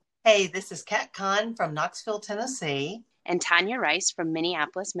Hey, this is Kat Kahn from Knoxville, Tennessee, And Tanya Rice from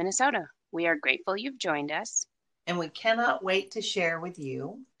Minneapolis, Minnesota. We are grateful you've joined us. and we cannot wait to share with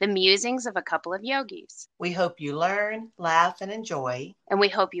you. The musings of a couple of yogis. We hope you learn, laugh, and enjoy And we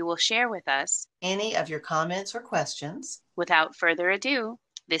hope you will share with us. any of your comments or questions. Without further ado,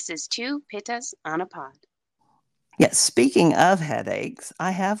 this is Two Pittas on a Pod. Yes, speaking of headaches, I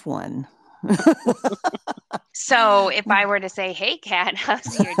have one. So if I were to say, hey, Kat,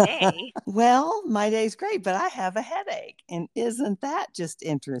 how's your day? Well, my day's great, but I have a headache. And isn't that just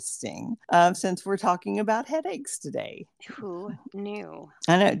interesting? Since we're talking about headaches today. Who knew?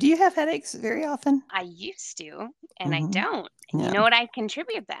 I know. Do you have headaches very often? I used to, and I Mhm. don't. And you Yeah. know what I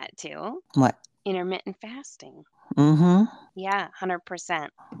contribute that to? What? Intermittent fasting. Mm-hmm. Yeah,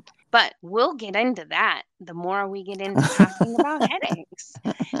 100%. But we'll get into that the more we get into talking about headaches.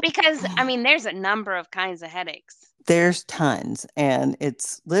 Because, I mean, there's a number of kinds of headaches. There's tons, and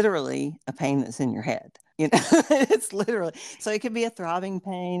it's literally a pain that's in your head. It's literally, so it can be a throbbing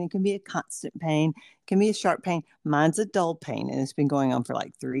pain, it can be a constant pain, it can be a sharp pain. Mine's a dull pain, and it's been going on for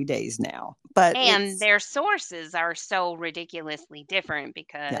like 3 days now. But And their sources are so ridiculously different yeah.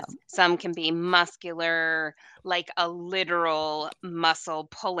 because some can be muscular, like a literal muscle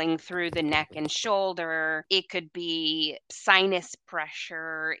pulling through the neck and shoulder. It could be sinus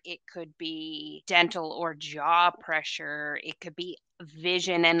pressure. It could be dental or jaw pressure. It could be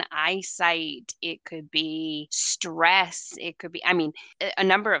vision and eyesight. It could be stress. It could be, I mean, a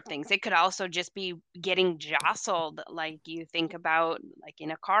number of things. It could also just be getting jostled, like you think about, like in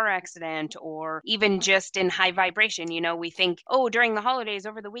a car accident, or even just in high vibration. We think, oh, during the holidays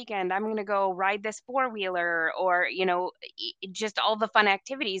over the weekend, I'm going to go ride this four-wheeler, or, just all the fun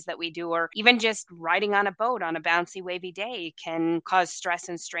activities that we do, or even just riding on a boat on a bouncy, wavy day can cause stress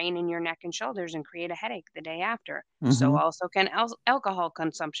and strain in your neck and shoulders and create a headache the day after. So also can alcohol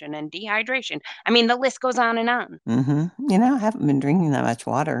consumption and dehydration. I mean, the list goes on and on. I haven't been drinking that much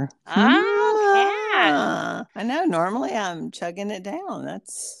water. Oh, Kat. I know. Normally, I'm chugging it down. I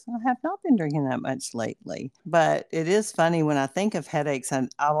have not been drinking that much lately. But it is funny when I think of headaches,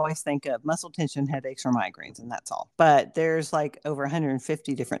 and I always think of muscle tension headaches or migraines, and that's all. But there's like over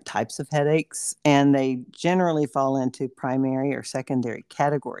 150 different types of headaches, and they generally fall into primary or secondary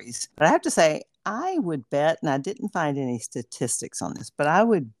categories. But I have to say, I would bet, and I didn't find any statistics on this, but I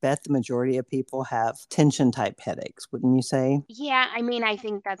would bet the majority of people have tension type headaches, wouldn't you say? Yeah, I mean, I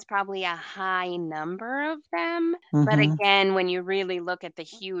think that's probably a high number of them. But Mm-hmm. again, when you really look at the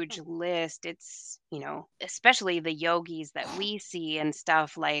huge list, it's, especially the yogis that we see and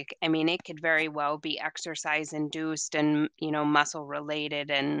stuff, like, I mean, it could very well be exercise induced and, muscle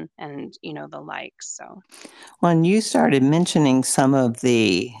related and the likes. So, When you started mentioning some of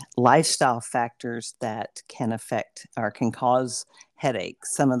the lifestyle factors that can affect or can cause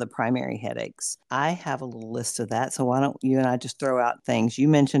headaches, some of the primary headaches, I have a little list of that. So why don't you and I just throw out things? You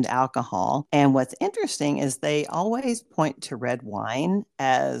mentioned alcohol. And what's interesting is they always point to red wine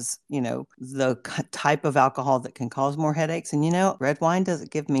as, the type of alcohol that can cause more headaches. And, red wine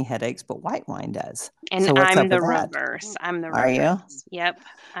doesn't give me headaches, but white wine does. and So what's I'm up the with that? reverse. I'm the Are you? reverse. Yep,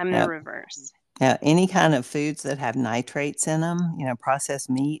 I'm the Yeah. reverse. Any kind of foods that have nitrates in them,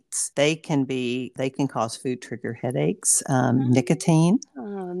 processed meats, they can cause food trigger headaches. Nicotine.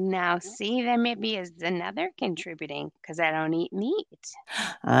 Oh, now see, there maybe is another contributing because I don't eat meat.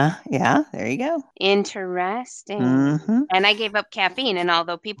 Yeah, there you go. Interesting. Mm-hmm. And I gave up caffeine. And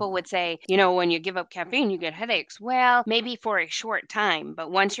although people would say, when you give up caffeine, you get headaches. Well, maybe for a short time,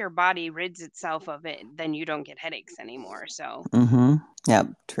 but once your body rids itself of it, then you don't get headaches anymore. So, Mm-hmm. Yep,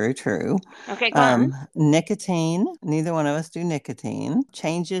 true. okay, go on. Nicotine, neither one of us do nicotine.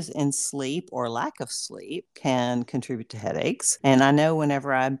 Changes in sleep or lack of sleep can contribute to headaches. And I know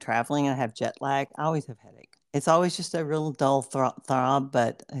whenever I'm traveling and I have jet lag, I always have headache. It's always just a real dull throb,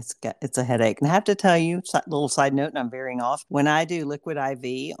 but it's a headache. And I have to tell you, little side note, and I'm veering off. When I do liquid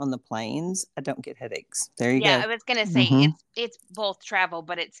IV on the planes, I don't get headaches. There you Yeah, go. I was gonna say Mm-hmm. it's both travel,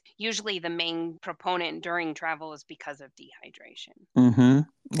 but it's usually the main proponent during travel is because of dehydration. Mm-hmm.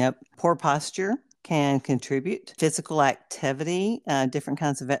 Yep. Poor posture can contribute. Physical activity, different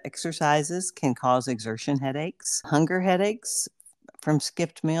kinds of exercises can cause exertion headaches. Hunger headaches from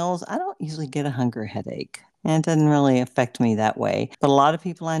skipped meals. I don't usually get a hunger headache. And it doesn't really affect me that way. But a lot of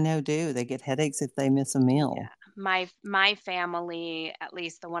people I know do. They get headaches if they miss a Yeah. meal. My family, at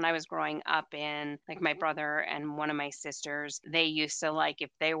least the one I was growing up in, like my brother and one of my sisters, they used to, like, if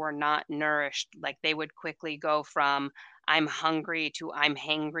they were not nourished, like they would quickly go from I'm hungry to I'm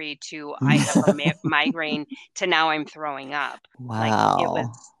hangry to I have a migraine to now I'm throwing up. Like it was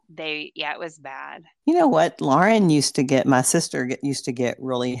Wow. it was bad. You know what? My sister used to get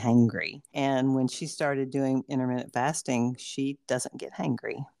really hangry. And when she started doing intermittent fasting, she doesn't get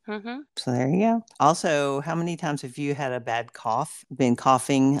hangry. Mm-hmm. So there you go. Also, how many times have you had a bad cough, been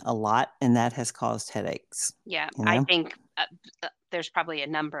coughing a lot, and that has caused headaches? Yeah, You I know? think there's probably a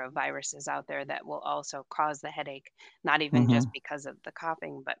number of viruses out there that will also cause the headache, not even Mm-hmm. just because of the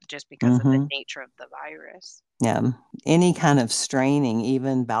coughing, but just because of the Mm-hmm. nature of the virus. Yeah. Any kind of straining,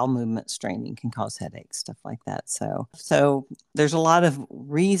 even bowel movement straining, can cause headaches, stuff like that. So there's a lot of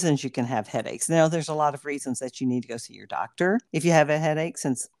reasons you can have headaches. There's a lot of reasons that you need to go see your doctor if you have a headache,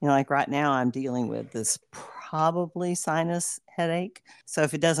 since, like right now I'm dealing with this probably sinus headache. So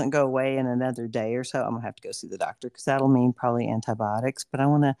if it doesn't go away in another day or so, I'm gonna have to go see the doctor, because that'll mean probably antibiotics. But I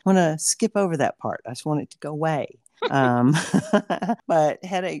wanna skip over that part. I just want it to go away. Um, but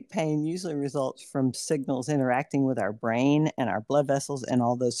headache pain usually results from signals interacting with our brain and our blood vessels and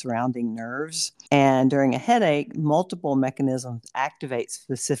all those surrounding nerves. And during a headache, multiple mechanisms activate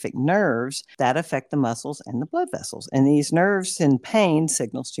specific nerves that affect the muscles and the blood vessels. And these nerves send pain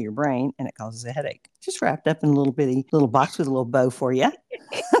signals to your brain, and it causes a headache. Just wrapped up in a little bitty little box with a little bow for you.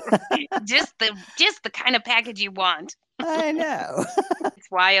 just the kind of package you want. I know.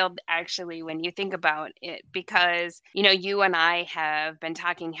 It's wild, actually, when you think about it, because, you and I have been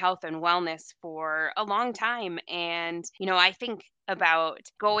talking health and wellness for a long time. And, I think about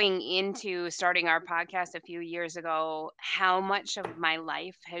going into starting our podcast a few years ago, how much of my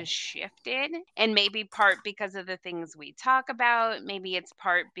life has shifted. And maybe part because of the things we talk about. Maybe it's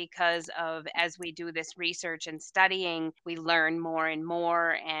part because of, as we do this research and studying, we learn more and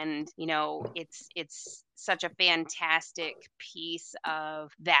more. And, it's such a fantastic piece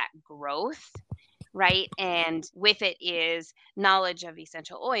of that growth, right? And with it is knowledge of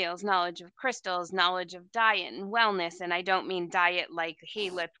essential oils, knowledge of crystals, knowledge of diet and wellness. And I don't mean diet like,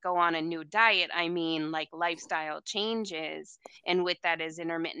 hey, let's go on a new diet. I mean like lifestyle changes. And with that is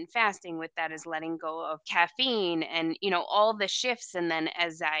intermittent fasting, with that is letting go of caffeine and, all the shifts. And then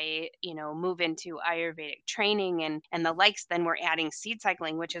as I, move into Ayurvedic training and the likes, then we're adding seed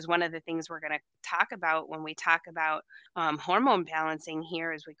cycling, which is one of the things we're going to talk about when we talk about hormone balancing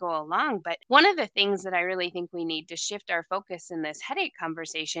here as we go along. But one of the things that I really think we need to shift our focus in this headache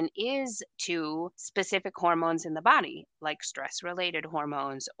conversation is to specific hormones in the body, like stress related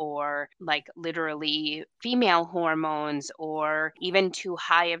hormones, or like literally female hormones, or even too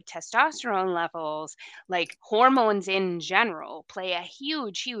high of testosterone levels. Like hormones in general play a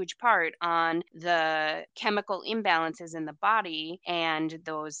huge, huge part on the chemical imbalances in the body and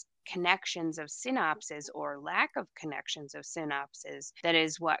those connections of synapses or lack of connections of synapses. That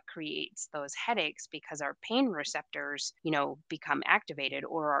is what creates those headaches, because our pain receptors, become activated,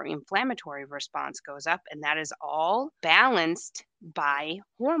 or our inflammatory response goes up, and that is all balanced by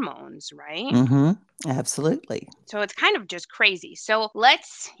hormones, right? Mm-hmm. Absolutely. So it's kind of just crazy. So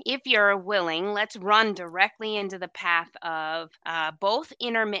if you're willing, let's run directly into the path of both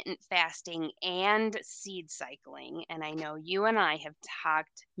intermittent fasting and seed cycling. And I know you and I have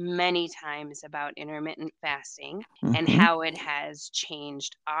talked many times about intermittent fasting and Mm-hmm. how it has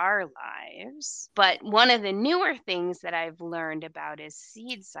changed our lives. But one of the newer things that I've learned about is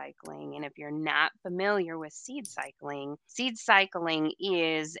seed cycling. And if you're not familiar with seed cycling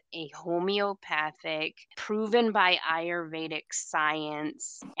is a homeopathic, proven by Ayurvedic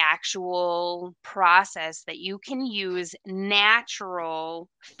science, actual process that you can use natural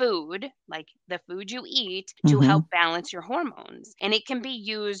food, like the food you eat, to Mm-hmm. help balance your hormones. And it can be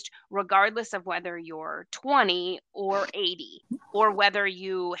used regardless of whether you're 20 or 80, or whether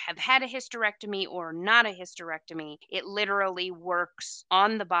you have had a hysterectomy or not a hysterectomy. It literally works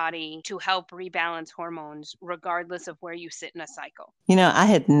on the body to help rebalance hormones, regardless of where you sit in a cycle. I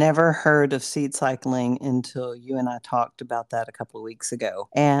had never heard of seed cycling until you and I talked about that a couple of weeks ago.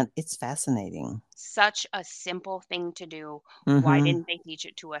 And it's fascinating. Such a simple thing to do. Mm-hmm. Why didn't they teach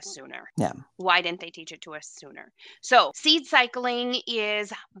it to us sooner? Yeah. Why didn't they teach it to us sooner? So, seed cycling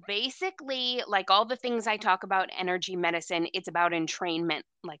is basically like all the things I talk about energy medicine, it's about entrainment.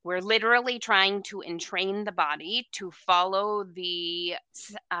 Like we're literally trying to entrain the body to follow the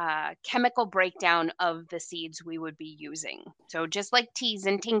chemical breakdown of the seeds we would be using. So, just like teas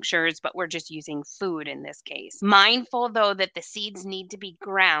and tinctures, but we're just using food in this case. Mindful though that the seeds need to be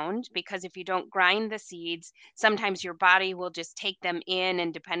ground, because if you don't grind the seeds, sometimes your body will just take them in,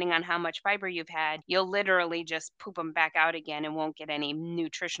 and depending on how much fiber you've had, you'll literally just poop them back out again and won't get any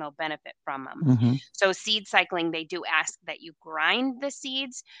nutritional benefit from them. Mm-hmm. So seed cycling, they do ask that you grind the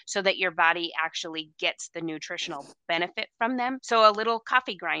seeds so that your body actually gets the nutritional benefit from them. So a little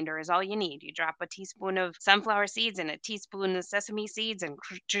coffee grinder is all you need. You drop a teaspoon of sunflower seeds and a teaspoon some sesame seeds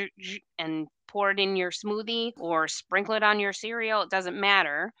and pour it in your smoothie or sprinkle it on your cereal. It doesn't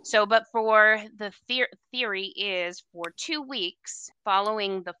matter. So, but for the theory is for 2 weeks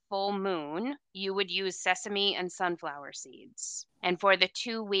following the full moon, you would use sesame and sunflower seeds. And for the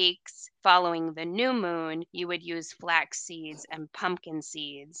 2 weeks following the new moon, you would use flax seeds and pumpkin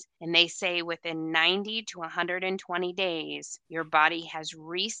seeds. And they say within 90 to 120 days, your body has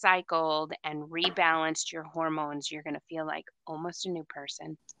recycled and rebalanced your hormones. You're going to feel like almost a new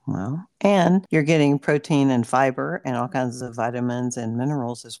person. Well, and you're getting protein and fiber and all kinds of vitamins and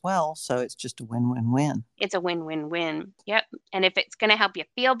minerals as well. So it's just a win-win-win. It's a win-win-win. Yep. And if it's going to help you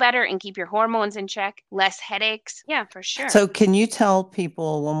feel better and keep your hormones in check, less headaches, yeah, for sure. So can you tell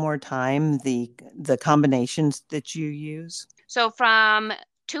people one more time the combinations that you use? So from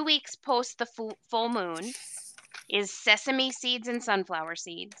 2 weeks post the full moon is sesame seeds and sunflower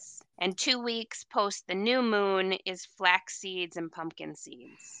seeds. And 2 weeks post the new moon is flax seeds and pumpkin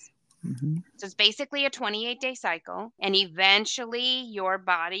seeds. Mm-hmm. So it's basically a 28-day cycle. And eventually your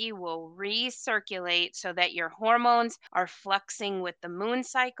body will recirculate so that your hormones are fluxing with the moon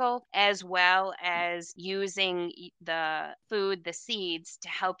cycle, as well as using the food, the seeds, to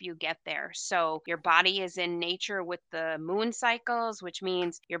help you get there. So your body is in nature with the moon cycles, which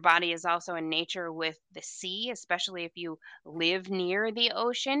means your body is also in nature with the sea, especially if you live near the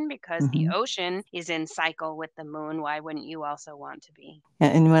ocean, because the ocean is in cycle with the moon. Why wouldn't you also want to be?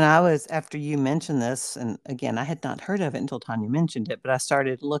 And when I was, after you mentioned this, and again, I had not heard of it until Tanya mentioned it, but I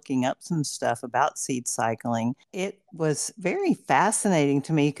started looking up some stuff about seed cycling. It was very fascinating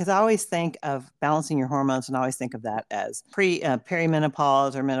to me because I always think of balancing your hormones and I always think of that as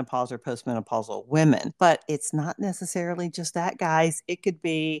perimenopause or menopause or postmenopausal women. But it's not necessarily just that, guys. It could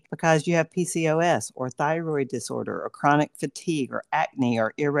be because you have PCOS or thyroid disorder or chronic fatigue or acne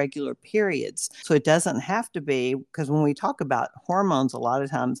or irregular periods. So it doesn't have to be, because when we talk about hormones a lot of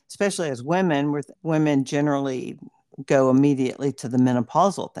times, especially as women, women generally go immediately to the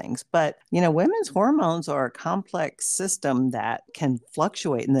menopausal things. But, women's hormones are a complex system that can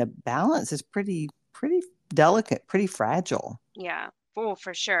fluctuate, and the balance is pretty delicate, pretty fragile. Yeah. Oh,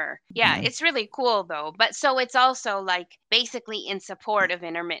 for sure. Yeah, it's really cool though. But so it's also like basically in support of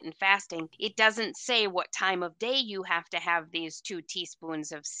intermittent fasting. It doesn't say what time of day you have to have these 2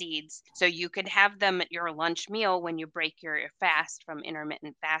 teaspoons of seeds. So you could have them at your lunch meal when you break your fast from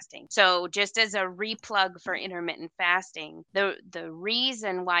intermittent fasting. So just as a replug for intermittent fasting, the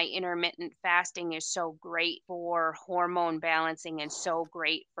reason why intermittent fasting is so great for hormone balancing and so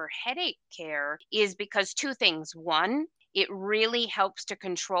great for headache care is because 2 things. One, it really helps to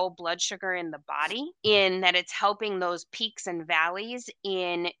control blood sugar in the body, in that it's helping those peaks and valleys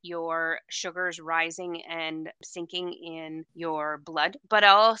in your sugars rising and sinking in your blood. But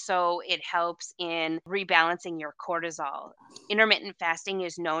also it helps in rebalancing your cortisol. Intermittent fasting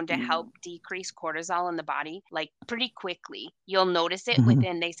is known to help decrease cortisol in the body like pretty quickly. You'll notice it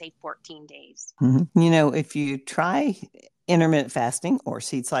within, they say, 14 days. If you try intermittent fasting or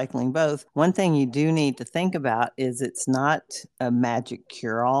seed cycling, both, one thing you do need to think about is it's not a magic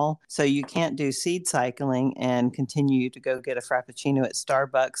cure-all. So you can't do seed cycling and continue to go get a Frappuccino at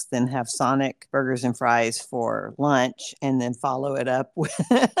Starbucks, then have Sonic burgers and fries for lunch, and then follow it up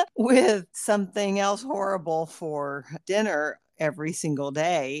with something else horrible for dinner every single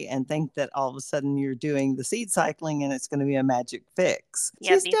day and think that all of a sudden you're doing the seed cycling and it's going to be a magic fix.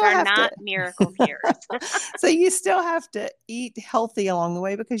 Yeah, these are not miracle cures. So you still have to eat healthy along the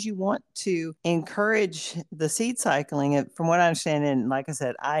way because you want to encourage the seed cycling. And from what I understand, and like I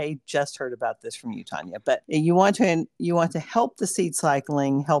said, I just heard about this from you, Tanya, but you want to help the seed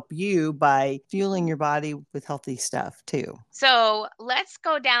cycling help you by fueling your body with healthy stuff too. So let's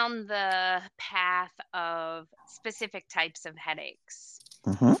go down the path of specific types of headaches.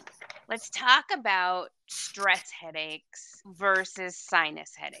 Let's talk about stress headaches versus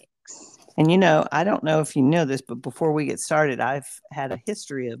sinus headaches. And I don't know if you know this, but before we get started, I've had a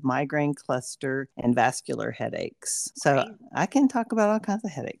history of migraine, cluster, and vascular headaches. So I can talk about all kinds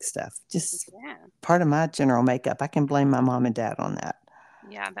of headache stuff. Just part of my general makeup. I can blame my mom and dad on that.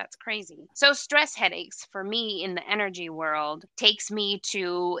 Yeah, that's crazy. So stress headaches for me in the energy world takes me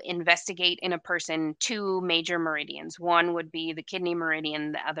to investigate in a person 2 major meridians. One would be the kidney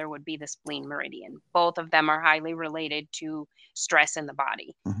meridian, the other would be the spleen meridian. Both of them are highly related to stress in the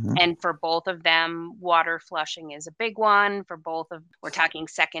body. And for both of them, water flushing is a big one. For both of, we're talking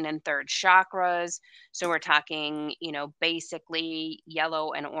second and third chakras. So we're talking, basically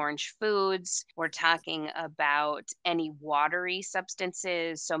yellow and orange foods. We're talking about any watery substances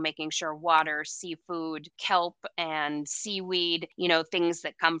sources. So making sure water, seafood, kelp, and seaweed, things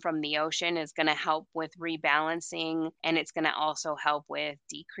that come from the ocean is going to help with rebalancing. And it's going to also help with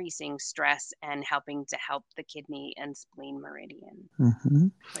decreasing stress and helping to help the kidney and spleen meridian. Mm-hmm.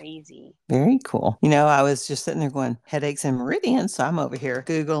 Crazy. Very cool. I was just sitting there going, headaches and meridians. So I'm over here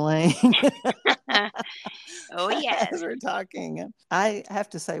Googling. Oh, yes. As we're talking. I have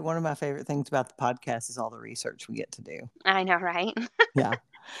to say, one of my favorite things about the podcast is all the research we get to do. I know, right? Yeah.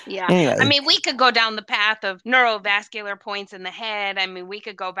 Yeah. Anyway. I mean, we could go down the path of neurovascular points in the head. I mean, we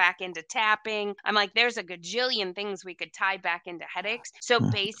could go back into tapping. I'm like, there's a gajillion things we could tie back into headaches. So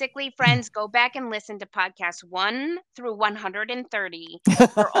basically, friends, go back and listen to podcasts 1 through 130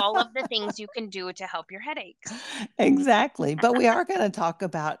 for all of the things you can do to help your headaches. Exactly. But we are going to talk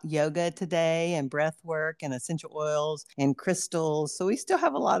about yoga today and breath work and essential oils and crystals. So we still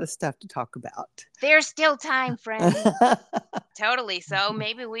have a lot of stuff to talk about. There's still time, friends. Totally. So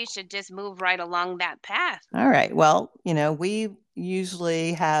maybe we should just move right along that path. All right. Well, we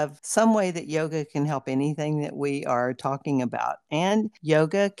usually have some way that yoga can help anything that we are talking about. And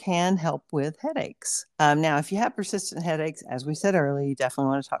yoga can help with headaches. Now, if you have persistent headaches, as we said earlier, you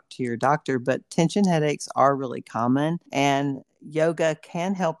definitely want to talk to your doctor, but tension headaches are really common. And yoga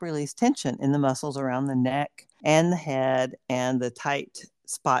can help release tension in the muscles around the neck and the head and the tight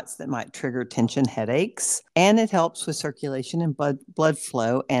spots that might trigger tension headaches. And it helps with circulation and blood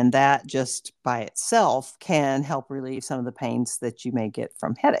flow. And that just by itself can help relieve some of the pains that you may get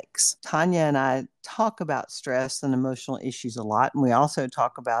from headaches. Tanya and I talk about stress and emotional issues a lot. And we also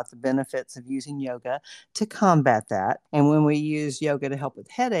talk about the benefits of using yoga to combat that. And when we use yoga to help with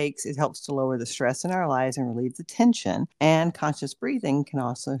headaches, it helps to lower the stress in our lives and relieve the tension. And conscious breathing can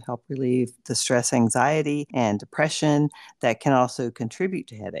also help relieve the stress, anxiety, and depression that can also contribute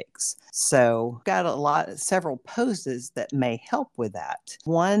to headaches. So got several poses that may help with that.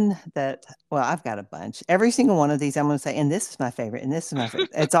 One that, well, I've got a bunch. Every single one of these I'm going to say, and this is my favorite, and this is my favorite.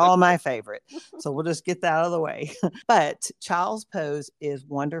 It's all my favorite. So we'll just get that out of the way. But child's pose is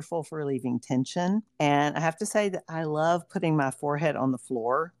wonderful for relieving tension. And I have to say that I love putting my forehead on the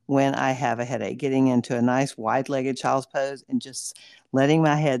floor when I have a headache, getting into a nice wide-legged child's pose and just letting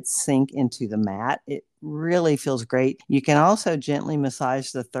my head sink into the mat. It really feels great. You can also gently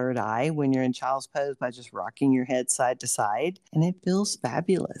massage the third eye when you're in child's pose by just rocking your head side to side, and it feels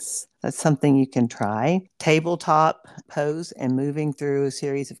fabulous. That's something you can try. Tabletop pose and moving through a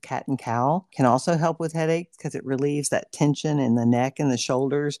series of cat and cow can also help with headaches because it relieves that tension in the neck and the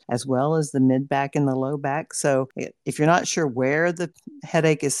shoulders, as well as the mid back and the low back. So if you're not sure where the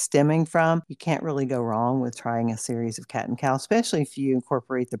headache is stemming from, you can't really go wrong with trying a series of cat and cow, especially if you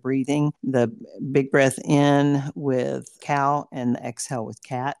incorporate the breathing, the big breath in with cow and the exhale with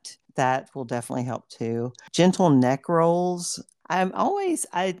cat. That will definitely help too. Gentle neck rolls.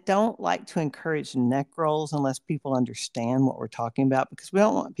 I don't like to encourage neck rolls unless people understand what we're talking about, because we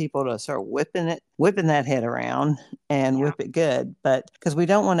don't want people to start whipping that head around and whip it good, but because we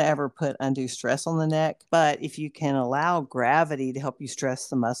don't want to ever put undue stress on the neck. But if you can allow gravity to help you stress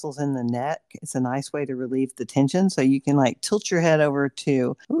the muscles in the neck, it's a nice way to relieve the tension. So you can tilt your head over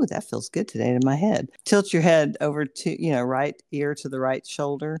to, ooh, that feels good today to my head. Tilt your head over to, right ear to the right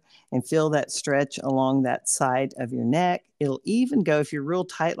shoulder and feel that stretch along that side of your neck. It'll even go, if you're real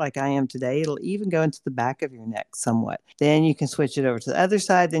tight like I am today, it'll even go into the back of your neck somewhat. Then you can switch it over to the other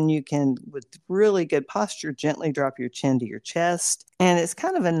side. Then you can, with really good posture, gently drop your chin to your chest. And it's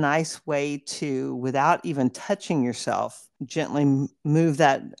kind of a nice way to, without even touching yourself, gently move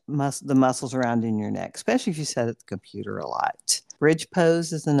the muscles around in your neck, especially if you sit at the computer a lot. Bridge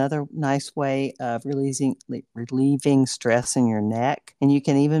pose is another nice way of relieving stress in your neck. And you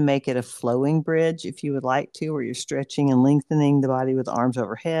can even make it a flowing bridge if you would like to, where you're stretching and lengthening the body with the arms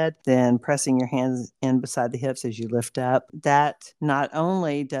overhead, then pressing your hands in beside the hips as you lift up. That not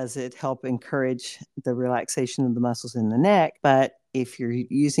only does it help encourage the relaxation of the muscles in the neck, but if you're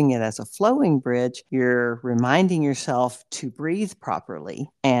using it as a flowing bridge, you're reminding yourself to breathe properly.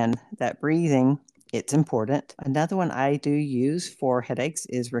 And that breathing, it's important. Another one I do use for headaches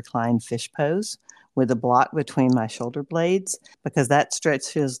is reclined fish pose with a block between my shoulder blades, because that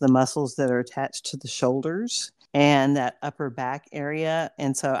stretches the muscles that are attached to the shoulders and that upper back area.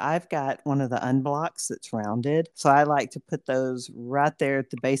 And so I've got one of the unblocks that's rounded. So I like to put those right there at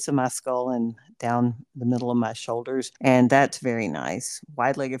the base of my skull and down the middle of my shoulders. And that's very nice.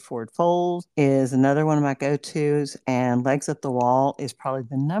 Wide-legged forward fold is another one of my go-tos. And legs up the wall is probably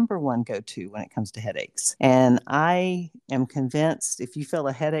the number one go-to when it comes to headaches. And I am convinced if you feel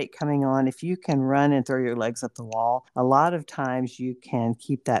a headache coming on, if you can run and throw your legs up the wall, a lot of times you can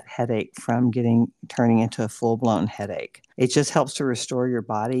keep that headache from turning into a full-blown headache. It just helps to restore your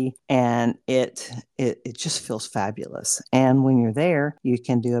body, and it just feels fabulous. And when you're there, you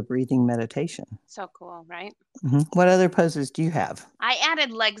can do a breathing meditation. So cool, right? What other poses do you have? I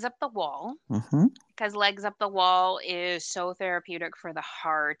added legs up the wall because legs up the wall is so therapeutic for the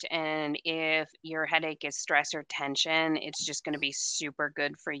heart. And if your headache is stress or tension, it's just going to be super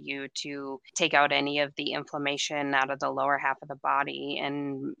good for you to take out any of the inflammation out of the lower half of the body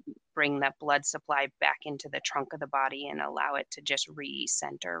and bring that blood supply back into the trunk of the body and allow it to just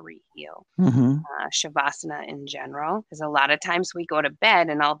recenter, reheal. Shavasana in general, because a lot of times we go to bed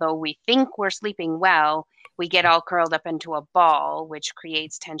and although we think we're sleeping well, we get all curled up into a ball, which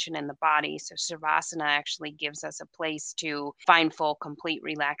creates tension in the body. So Shavasana actually gives us a place to find full, complete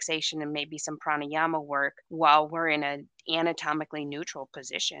relaxation and maybe some pranayama work while we're in an anatomically neutral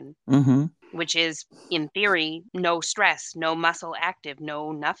position, which is, in theory, no stress, no muscle active,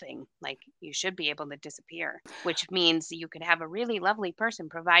 no nothing. Like you should be able to disappear, which means you could have a really lovely person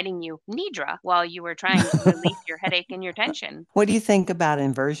providing you nidra while you were trying to release your headache and your tension. What do you think about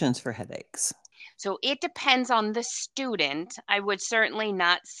inversions for headaches? So it depends on the student. I would certainly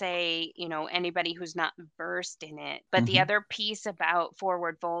not say, anybody who's not versed in it. But the other piece about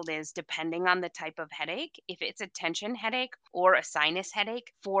forward fold is depending on the type of headache, if it's a tension headache or a sinus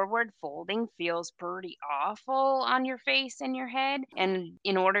headache, forward folding feels pretty awful on your face and your head. And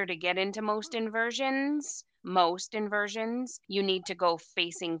in order to get into most inversions, you need to go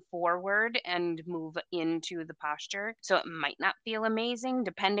facing forward and move into the posture. So it might not feel amazing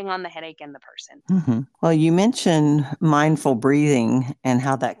depending on the headache and the person. Well, you mentioned mindful breathing and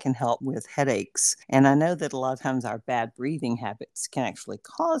how that can help with headaches. And I know that a lot of times our bad breathing habits can actually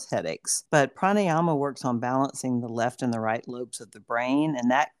cause headaches, but pranayama works on balancing the left and the right lobes of the brain. And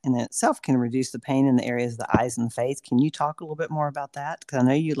that in itself can reduce the pain in the areas of the eyes and the face. Can you talk a little bit more about that? Because I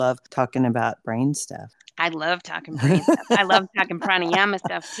know you love talking about brain stuff. I love talking brain stuff. I love talking pranayama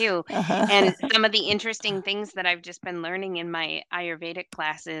stuff too. And some of the interesting things that I've just been learning in my Ayurvedic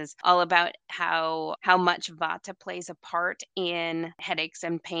classes, all about how much vata plays a part in headaches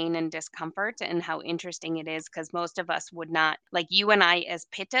and pain and discomfort, and how interesting it is because most of us would not, like you and I as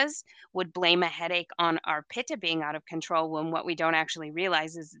pittas, would blame a headache on our pitta being out of control when what we don't actually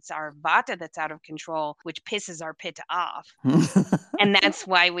realize is it's our vata that's out of control, which pisses our pitta off. And that's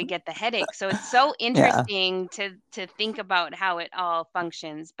why we get the headache. So it's so interesting to think about how it all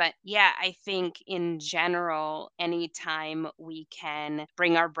functions. But yeah, I think in general, anytime we can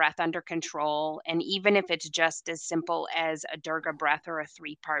bring our breath under control, and even if it's just as simple as a Durga breath or a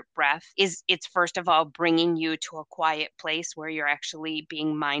 3-part breath, it's first of all bringing you to a quiet place where you're actually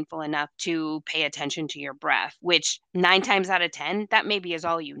being mindful enough to pay attention to your breath, which 9 times out of 10, that maybe is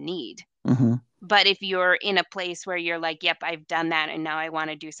all you need. But if you're in a place where you're like, yep, I've done that, and now I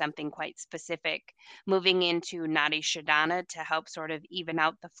want to do something quite specific, moving into Nadi Shodhana to help sort of even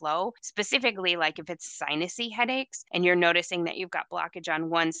out the flow, specifically like if it's sinusy headaches and you're noticing that you've got blockage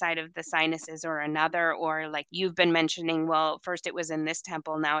on one side of the sinuses or another, or like you've been mentioning, well, first it was in this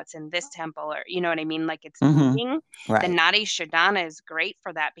temple, now it's in this temple, or you know what I mean? Like it's moving. Right. The Nadi Shodhana is great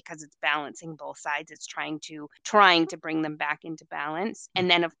for that because it's balancing both sides. It's trying to bring them back into balance. And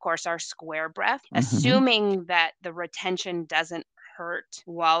then of course our square breath, assuming that the retention doesn't hurt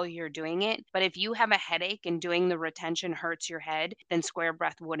while you're doing it. But if you have a headache and doing the retention hurts your head, then square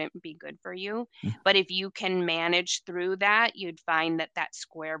breath wouldn't be good for you. But if you can manage through that, you'd find that that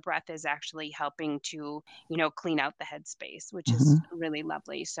square breath is actually helping to, clean out the headspace, which is really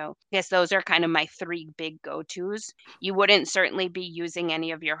lovely. So yes, those are kind of my 3 big go-tos. You wouldn't certainly be using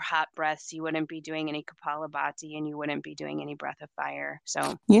any of your hot breaths. You wouldn't be doing any Kapalabhati, and you wouldn't be doing any breath of fire.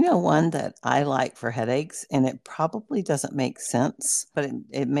 So one that I like for headaches, and it probably doesn't make sense, but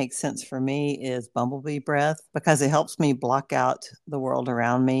it makes sense for me, is bumblebee breath, because it helps me block out the world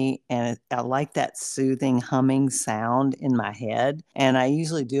around me. And I like that soothing humming sound in my head. And I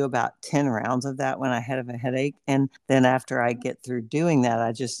usually do about 10 rounds of that when I have a headache. And then after I get through doing that,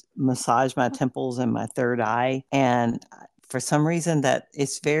 I just massage my temples and my third eye. And for some reason that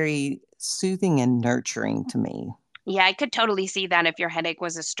it's very soothing and nurturing to me. yeah, I could totally see that if your headache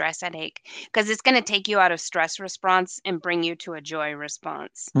was a stress headache, because it's going to take you out of stress response and bring you to a joy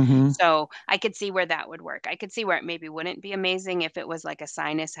response. So I could see where that would work. I could see where it maybe wouldn't be amazing if it was like a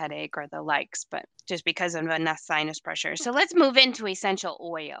sinus headache or the likes, but just because of enough sinus pressure. So let's move into essential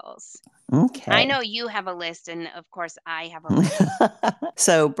oils. Okay. I know you have a list, and of course I have a list.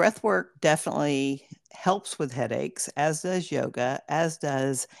 So breath work definitely helps with headaches, as does yoga, as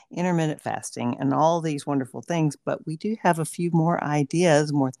does intermittent fasting, and all these wonderful things. But we do have a few more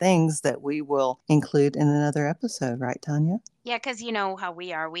ideas, more things that we will include in another episode, right, Tanya? Yeah, because you know how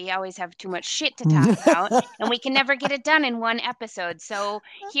we are. We always have too much shit to talk about, and we can never get it done in one episode. So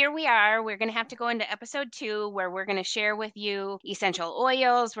here we are. We're going to have to go into episode 2, where we're going to share with you essential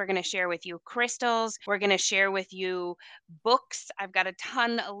oils. We're going to share with you crystals. We're going to share with you books. I've got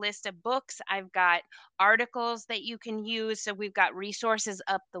a list of books. I've got articles that you can use. So we've got resources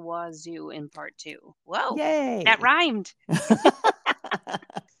up the wazoo in part 2. Whoa, Yay. that rhymed.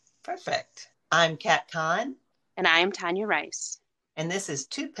 Perfect. I'm Kat Kahn, And I'm Tanya Rice, and this is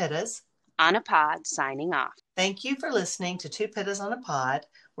Two Pittas on a pod, signing off. Thank you for listening to Two Pittas on a Pod.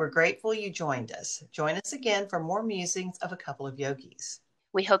 We're grateful you joined us. Join us again for more musings of a couple of yogis.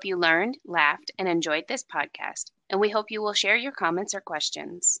 We hope you learned, laughed, and enjoyed this podcast, and we hope you will share your comments or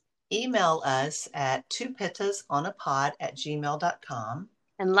questions. Email us at twopittasonapod@gmail.com.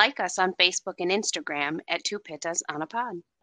 And like us on Facebook and Instagram at Two Pittas on a Pod.